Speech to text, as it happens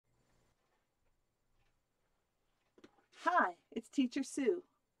Hi, it's Teacher Sue.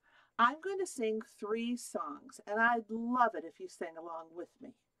 I'm going to sing 3 songs, and I'd love it if you sang along with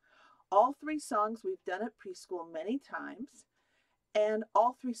me. All 3 songs we've done at preschool many times, and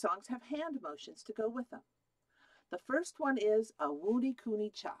all 3 songs have hand motions to go with them. The first one is a Woonie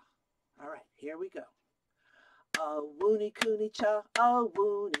Coonie Cha. All right, here we go. A Woonie Coonie Cha, a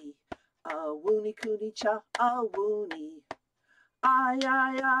Woonie. A Woonie Coonie Cha, a Woonie. I,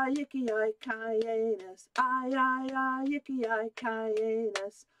 yicky, I, kyanus. I, yicky, I,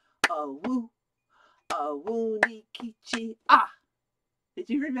 kyanus. A woonie, kichi, ah.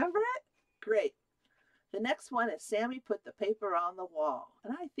 Did you remember it? Great. The next one is Sammy put the paper on the wall.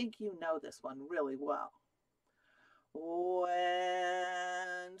 And I think you know this one really well.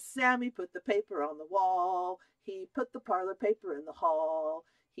 When Sammy put the paper on the wall, he put the parlor paper in the hall.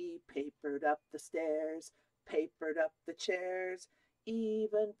 He papered up the stairs, papered up the chairs,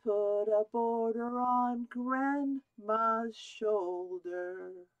 even put a border on Grandma's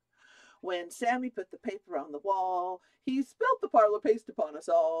shoulder. When Sammy put the paper on the wall, he spilt the parlor paste upon us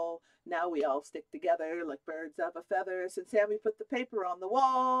all. Now we all stick together like birds of a feather, since Sammy put the paper on the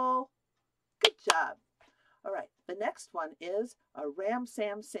wall. Good job. All right, the next one is a Ram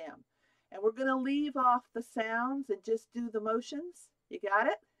Sam Sam. And we're going to leave off the sounds and just do the motions. You got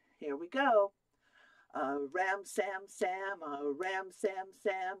it? Here we go. A Ram Sam Sam, a Ram Sam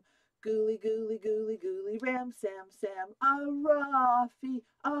Sam. Gooly, gooly, gooly, gooly, Ram Sam Sam. A Raffy,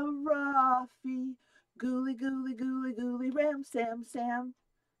 Gooly, gooly, gooly, gooly, Ram Sam Sam.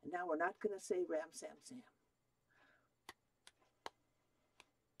 And now we're not going to say Ram Sam Sam.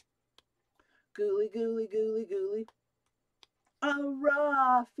 Gooly, gooly, gooly, gooly. A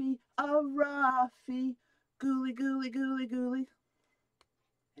Raffy, Gooly, gooly, gooly, gooly.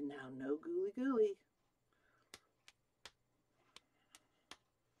 And now no gooly, gooly.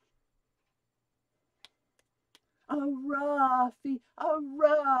 A Raffy.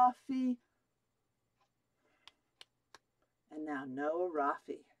 And now no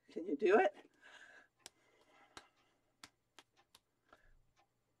Raffy. Can you do it?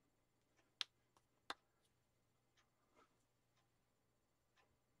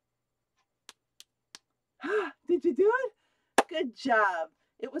 Did you do it? Good job.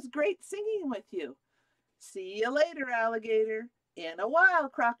 It was great singing with you. See you later, alligator. In a while,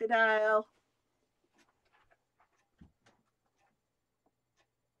 crocodile.